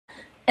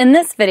In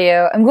this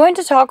video, I'm going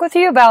to talk with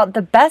you about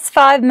the best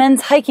 5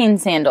 men's hiking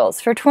sandals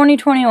for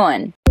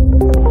 2021.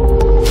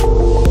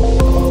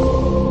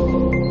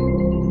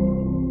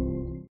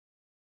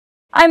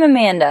 I'm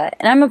Amanda,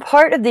 and I'm a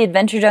part of the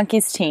Adventure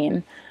Junkies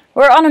team.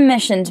 We're on a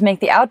mission to make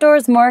the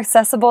outdoors more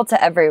accessible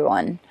to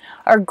everyone.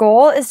 Our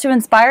goal is to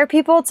inspire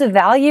people to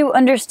value,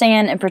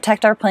 understand, and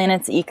protect our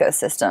planet's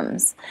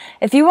ecosystems.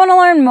 If you want to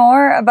learn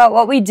more about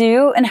what we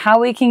do and how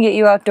we can get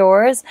you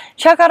outdoors,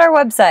 check out our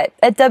website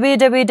at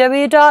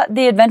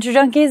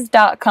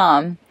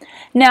www.theadventurejunkies.com.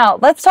 Now,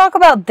 let's talk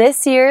about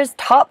this year's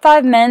top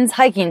 5 men's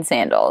hiking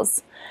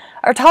sandals.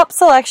 Our top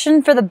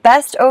selection for the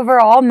best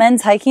overall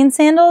men's hiking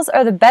sandals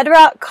are the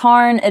Bedrock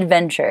Cairn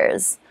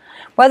Adventures.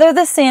 Whether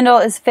the sandal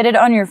is fitted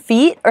on your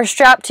feet or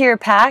strapped to your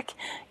pack,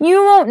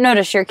 you won't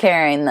notice you're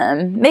carrying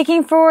them,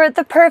 making for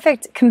the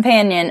perfect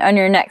companion on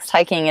your next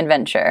hiking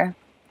adventure.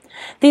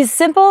 These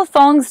simple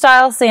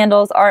thong-style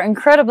sandals are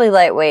incredibly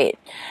lightweight,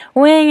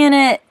 weighing in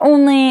at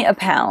only a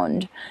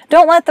pound.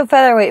 Don't let the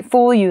featherweight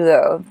fool you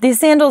though. These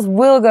sandals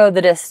will go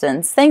the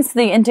distance thanks to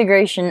the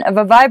integration of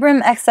a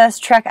Vibram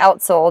XS Trek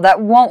outsole that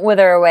won't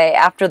wither away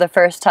after the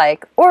first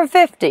hike, or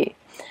 50.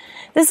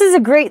 This is a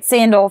great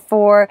sandal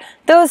for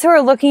those who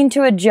are looking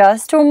to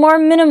adjust to a more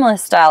minimalist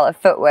style of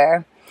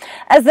footwear,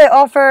 as they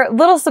offer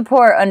little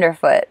support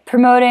underfoot,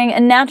 promoting a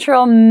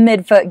natural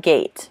midfoot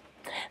gait.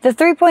 The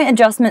 3-point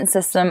adjustment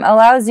system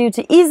allows you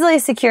to easily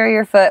secure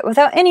your foot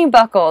without any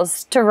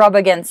buckles to rub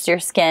against your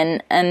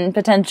skin and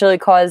potentially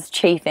cause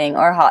chafing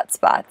or hot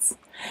spots.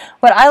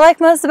 What I like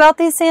most about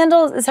these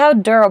sandals is how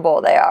durable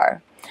they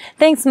are,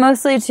 thanks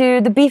mostly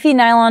to the beefy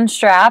nylon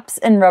straps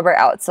and rubber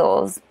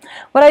outsoles.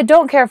 What I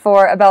don't care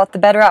for about the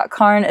Bedrock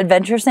Cairn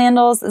Adventure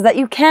sandals is that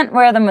you can't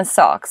wear them with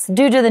socks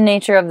due to the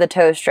nature of the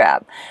toe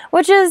strap,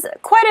 which is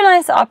quite a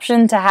nice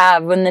option to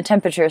have when the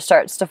temperature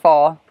starts to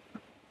fall.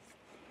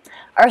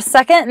 Our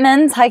second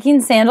men's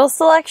hiking sandal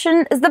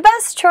selection is the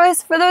best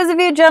choice for those of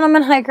you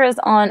gentlemen hikers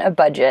on a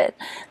budget,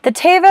 the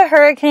Teva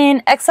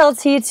Hurricane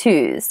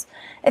XLT2s.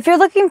 If you're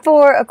looking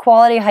for a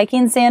quality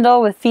hiking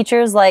sandal with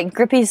features like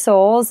grippy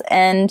soles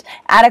and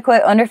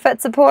adequate underfoot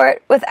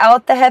support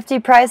without the hefty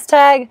price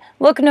tag,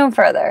 look no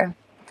further.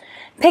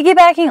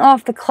 Piggybacking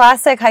off the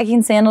classic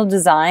hiking sandal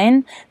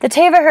design, the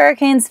Teva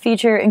Hurricanes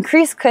feature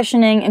increased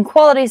cushioning and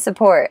quality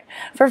support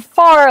for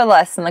far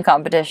less than the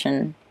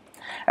competition.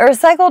 A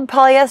recycled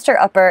polyester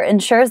upper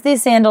ensures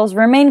these sandals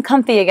remain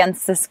comfy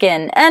against the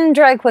skin and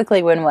dry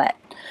quickly when wet.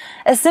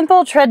 A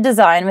simple tread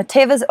design with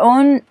Teva's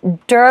own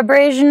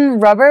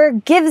Durabrasion rubber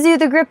gives you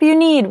the grip you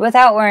need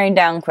without wearing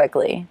down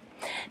quickly.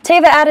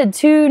 Teva added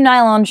 2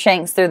 nylon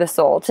shanks through the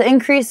sole to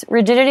increase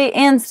rigidity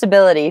and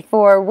stability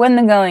for when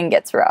the going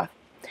gets rough.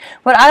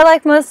 What I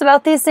like most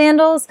about these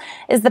sandals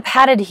is the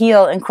padded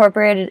heel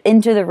incorporated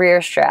into the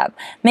rear strap,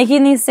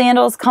 making these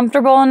sandals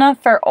comfortable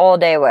enough for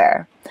all-day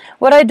wear.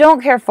 What I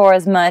don't care for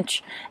as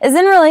much is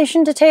in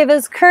relation to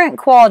Teva's current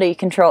quality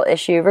control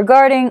issue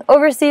regarding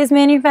overseas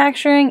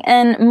manufacturing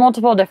in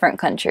multiple different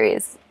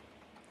countries.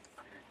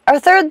 Our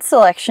third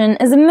selection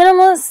is a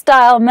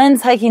minimalist-style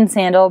men's hiking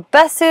sandal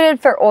best suited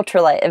for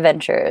ultralight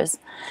adventures,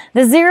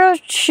 the Xero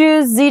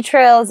Shoes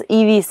Z-Trails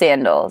EV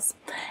sandals.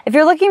 If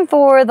you're looking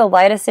for the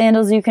lightest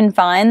sandals you can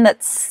find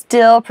that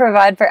still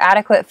provide for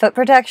adequate foot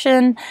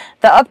protection,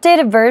 the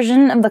updated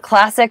version of the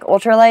classic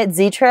ultralight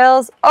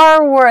Z-Trails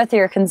are worth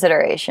your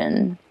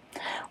consideration.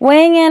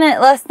 Weighing in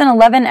at less than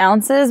 11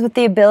 ounces with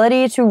the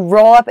ability to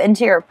roll up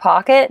into your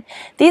pocket,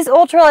 these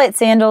ultralight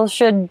sandals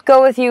should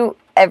go with you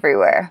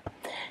everywhere.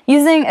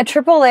 Using a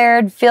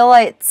triple-layered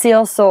Feel-Lite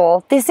seal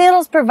sole, these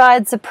sandals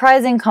provide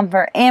surprising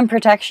comfort and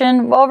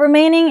protection while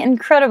remaining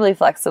incredibly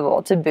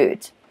flexible to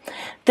boot.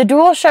 The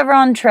dual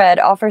chevron tread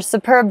offers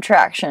superb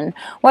traction,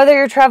 whether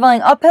you're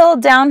traveling uphill,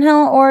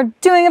 downhill, or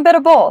doing a bit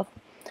of both.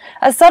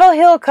 A subtle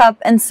heel cup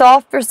and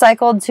soft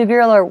recycled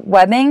tubular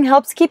webbing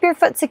helps keep your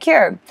foot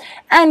secure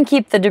and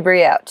keep the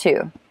debris out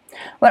too.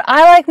 What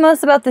I like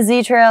most about the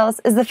Z-Trails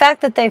is the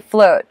fact that they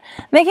float,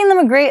 making them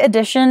a great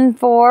addition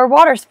for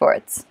water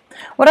sports.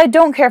 What I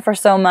don't care for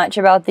so much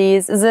about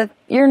these is if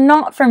you're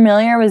not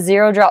familiar with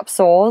zero-drop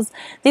soles,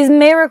 these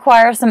may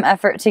require some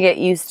effort to get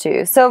used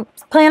to, so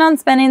plan on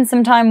spending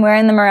some time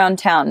wearing them around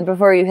town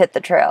before you hit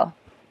the trail.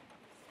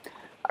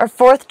 Our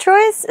fourth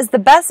choice is the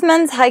best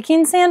men's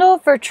hiking sandal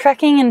for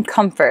trekking and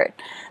comfort,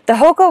 the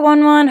HOKA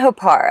 11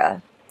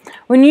 Hopara.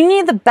 When you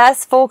need the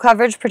best full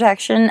coverage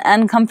protection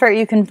and comfort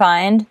you can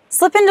find,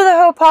 slip into the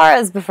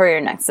Hoparas before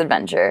your next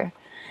adventure.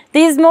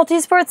 These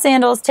multi-sport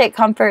sandals take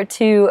comfort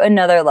to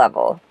another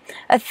level.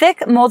 A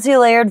thick,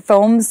 multi-layered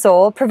foam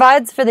sole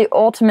provides for the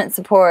ultimate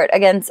support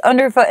against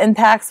underfoot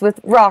impacts with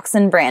rocks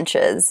and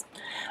branches.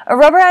 A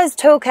rubberized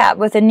toe cap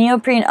with a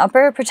neoprene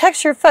upper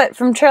protects your foot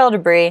from trail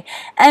debris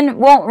and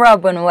won't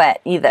rub when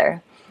wet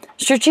either.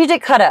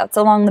 Strategic cutouts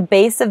along the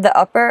base of the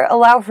upper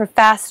allow for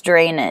fast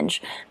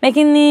drainage,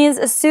 making these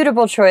a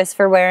suitable choice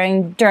for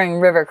wearing during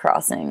river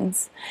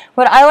crossings.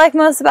 What I like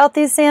most about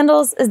these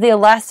sandals is the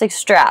elastic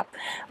strap,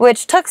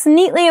 which tucks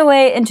neatly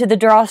away into the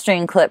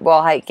drawstring clip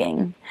while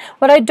hiking.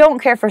 What I don't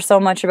care for so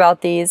much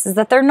about these is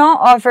that they're not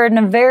offered in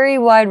a very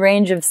wide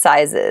range of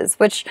sizes,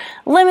 which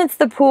limits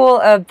the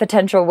pool of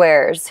potential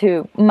wearers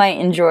who might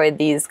enjoy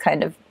these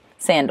kind of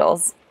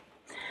sandals.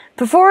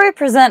 Before we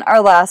present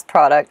our last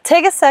product,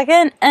 take a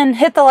second and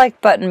hit the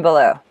like button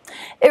below.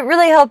 It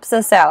really helps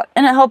us out,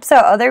 and it helps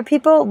out other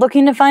people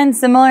looking to find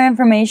similar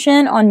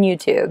information on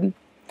YouTube.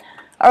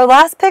 Our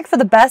last pick for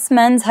the best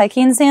men's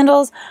hiking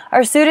sandals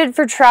are suited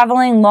for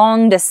traveling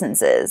long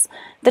distances,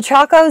 the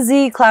Chaco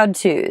Z Cloud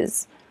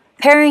 2s.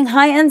 Pairing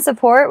high-end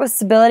support with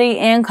stability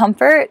and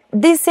comfort,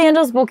 these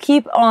sandals will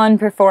keep on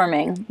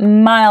performing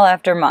mile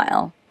after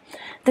mile.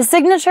 The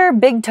signature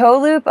big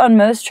toe loop on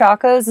most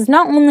Chacos is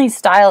not only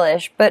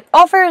stylish, but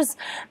offers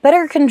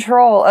better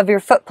control of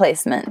your foot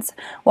placements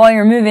while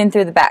you're moving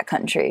through the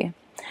backcountry.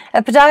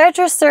 A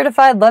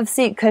podiatrist-certified love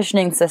seat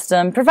cushioning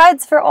system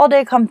provides for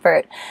all-day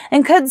comfort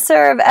and could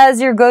serve as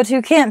your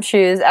go-to camp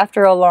shoes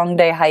after a long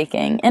day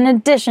hiking, in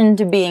addition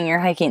to being your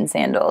hiking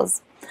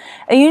sandals.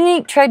 A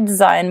unique tread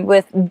design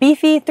with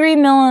beefy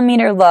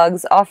 3mm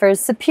lugs offers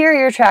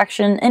superior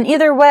traction in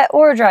either wet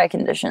or dry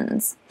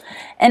conditions.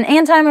 An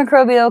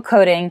antimicrobial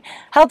coating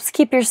helps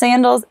keep your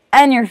sandals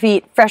and your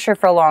feet fresher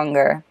for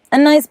longer. A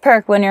nice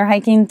perk when you're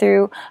hiking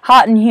through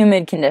hot and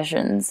humid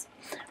conditions.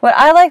 What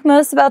I like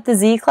most about the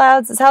Z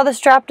Clouds is how the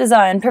strap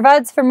design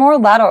provides for more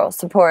lateral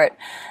support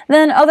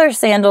than other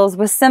sandals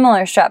with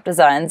similar strap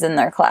designs in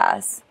their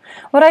class.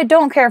 What I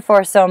don't care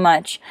for so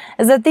much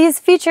is that these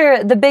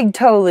feature the big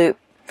toe loop,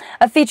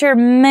 a feature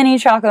many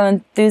Chaco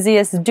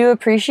enthusiasts do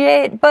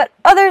appreciate, but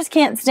others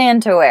can't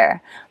stand to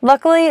wear.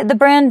 Luckily, the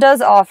brand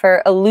does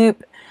offer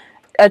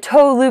a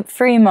toe loop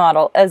free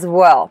model as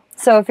well,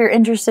 so if you're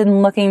interested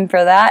in looking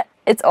for that,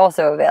 it's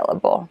also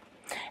available.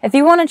 If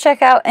you want to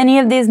check out any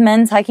of these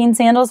men's hiking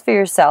sandals for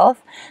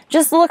yourself,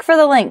 just look for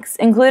the links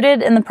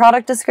included in the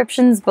product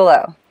descriptions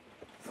below.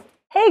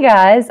 Hey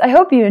guys, I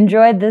hope you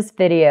enjoyed this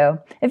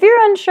video. If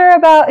you're unsure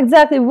about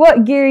exactly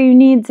what gear you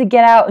need to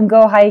get out and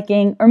go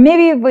hiking, or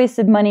maybe you've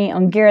wasted money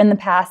on gear in the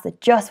past that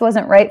just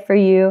wasn't right for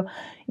you,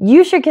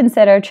 you should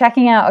consider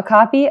checking out a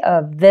copy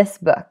of this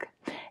book.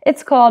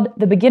 It's called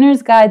The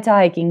Beginner's Guide to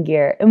Hiking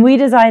Gear, and we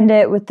designed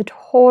it with the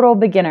total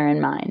beginner in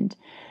mind.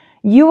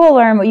 You will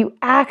learn what you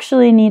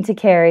actually need to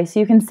carry so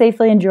you can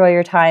safely enjoy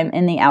your time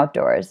in the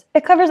outdoors.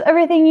 It covers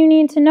everything you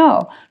need to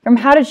know, from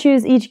how to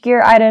choose each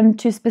gear item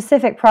to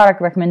specific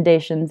product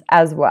recommendations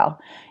as well.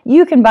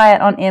 You can buy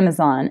it on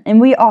Amazon, and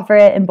we offer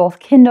it in both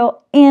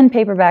Kindle and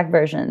paperback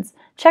versions.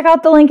 Check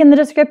out the link in the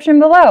description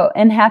below,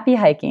 and happy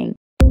hiking!